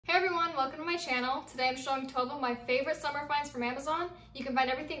everyone, welcome to my channel. Today I'm showing 12 of my favorite summer finds from Amazon. You can find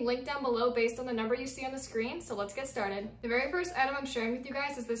everything linked down below based on the number you see on the screen, so let's get started. The very first item I'm sharing with you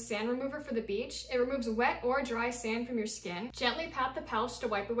guys is this sand remover for the beach. It removes wet or dry sand from your skin. Gently pat the pouch to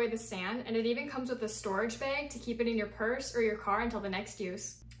wipe away the sand, and it even comes with a storage bag to keep it in your purse or your car until the next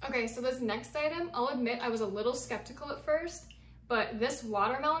use. Okay, so this next item, I'll admit I was a little skeptical at first, but this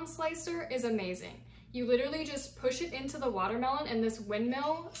watermelon slicer is amazing. You literally just push it into the watermelon and this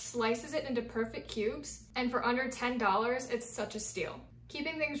windmill slices it into perfect cubes. And for under $10, it's such a steal.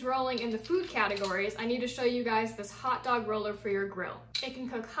 Keeping things rolling in the food categories, I need to show you guys this hot dog roller for your grill. It can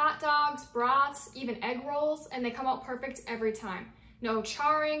cook hot dogs, brats, even egg rolls, and they come out perfect every time. No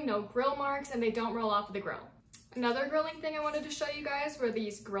charring, no grill marks, and they don't roll off of the grill. Another grilling thing I wanted to show you guys were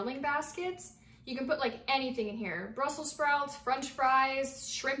these grilling baskets. You can put like anything in here, Brussels sprouts, French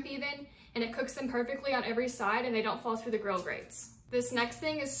fries, shrimp even, and it cooks them perfectly on every side and they don't fall through the grill grates. This next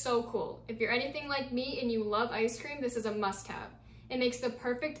thing is so cool. If you're anything like me and you love ice cream, this is a must-have. It makes the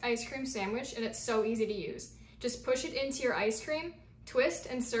perfect ice cream sandwich and it's so easy to use. Just push it into your ice cream, twist,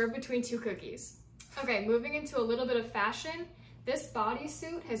 and serve between two cookies. Okay, moving into a little bit of fashion, this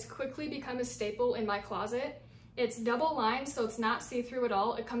bodysuit has quickly become a staple in my closet. It's double lined, so it's not see-through at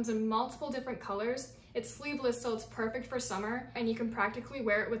all. It comes in multiple different colors. It's sleeveless, so it's perfect for summer, and you can practically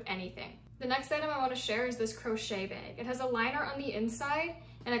wear it with anything. The next item I want to share is this crochet bag. It has a liner on the inside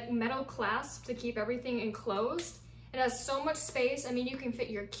and a metal clasp to keep everything enclosed. It has so much space. I mean, you can fit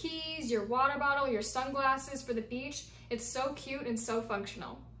your keys, your water bottle, your sunglasses for the beach. It's so cute and so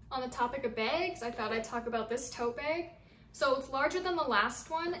functional. On the topic of bags, I thought I'd talk about this tote bag. So it's larger than the last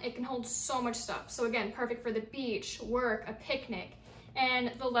one. It can hold so much stuff. So again, perfect for the beach, work, a picnic.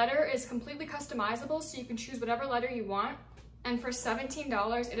 And the letter is completely customizable, so you can choose whatever letter you want. And for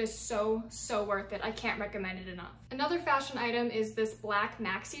 $17, it is so worth it. I can't recommend it enough. Another fashion item is this black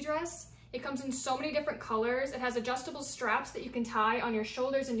maxi dress. It comes in so many different colors. It has adjustable straps that you can tie on your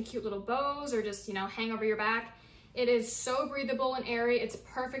shoulders into cute little bows or just, hang over your back. It is so breathable and airy. It's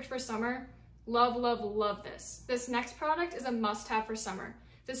perfect for summer. Love, love, love this. This next product is a must-have for summer.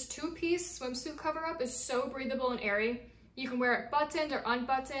 This two-piece swimsuit cover-up is so breathable and airy. You can wear it buttoned or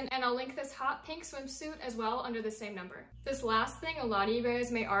unbuttoned, and I'll link this hot pink swimsuit as well under the same number. This last thing a lot of you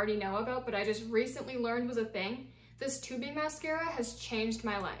guys may already know about, but I just recently learned was a thing. This tubing mascara has changed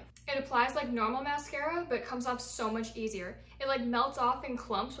my life. It applies like normal mascara, but it comes off so much easier. It like melts off in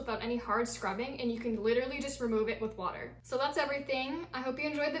clumps without any hard scrubbing, and you can literally just remove it with water. So that's everything. I hope you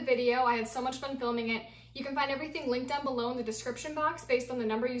enjoyed the video. I had so much fun filming it. You can find everything linked down below in the description box based on the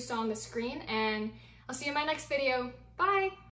number you saw on the screen, and I'll see you in my next video. Bye!